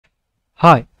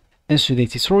Hi, in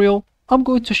today's tutorial, I'm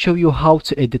going to show you how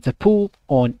to edit a poll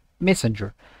on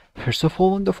Messenger. First of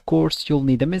all, and of course, you'll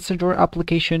need a Messenger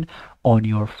application on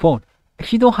your phone.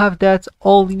 If you don't have that,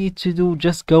 all you need to do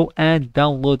just go and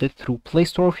download it through Play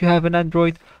Store if you have an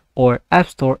Android or App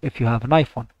Store if you have an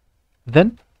iPhone.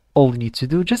 Then, all you need to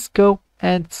do just go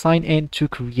and sign in to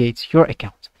create your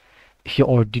account. If you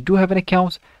already do have an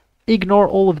account, ignore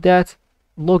all of that,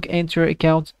 log into your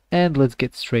account, and let's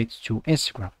get straight to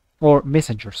Instagram. Or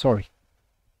Messenger, sorry.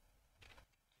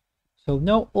 So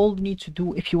now all you need to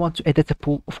do if you want to edit a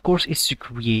poll, of course, is to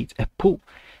create a poll.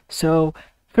 So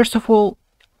first of all,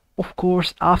 of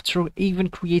course, after even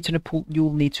creating a poll,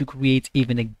 you'll need to create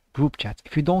even a group chat.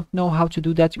 If you don't know how to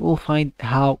do that, you will find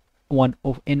how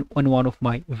in one of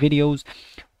my videos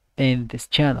in this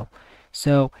channel.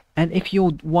 So, and if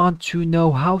you want to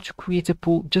know how to create a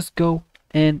poll, just go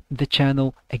and the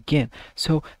channel again.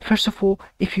 So first of all,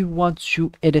 if you want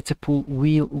to edit a poll,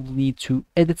 we'll need to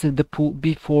edit the poll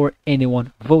before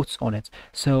anyone votes on it.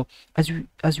 So as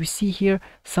we see here,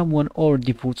 someone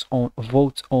already votes on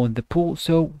the poll,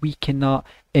 so we cannot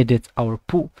edit our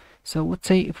poll. So let's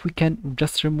say if we can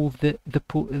just remove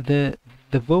the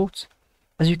vote.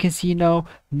 As you can see now,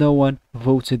 no one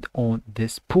voted on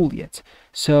this poll yet.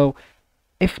 So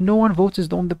if no one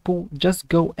voted on the poll, just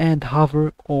go and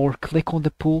hover or click on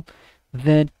the poll.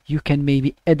 Then you can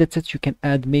maybe edit it. You can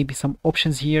add maybe some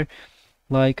options here,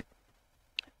 like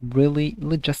really,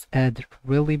 let's just add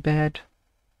really bad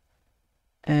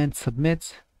and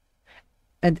submit.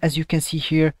 And as you can see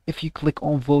here, if you click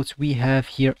on votes, we have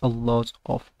here a lot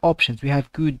of options. We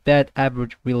have good, bad,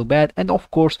 average, really bad, and of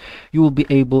course you will be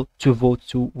able to vote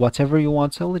to whatever you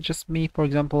want. So let's just me, for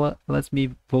example, let's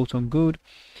me vote on good.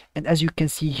 And as you can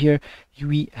see here,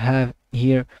 we have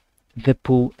here the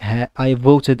poll. I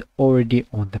voted already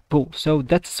on the poll. So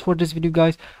that's for this video,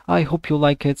 guys. I hope you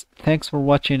like it. Thanks for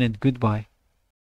watching and goodbye.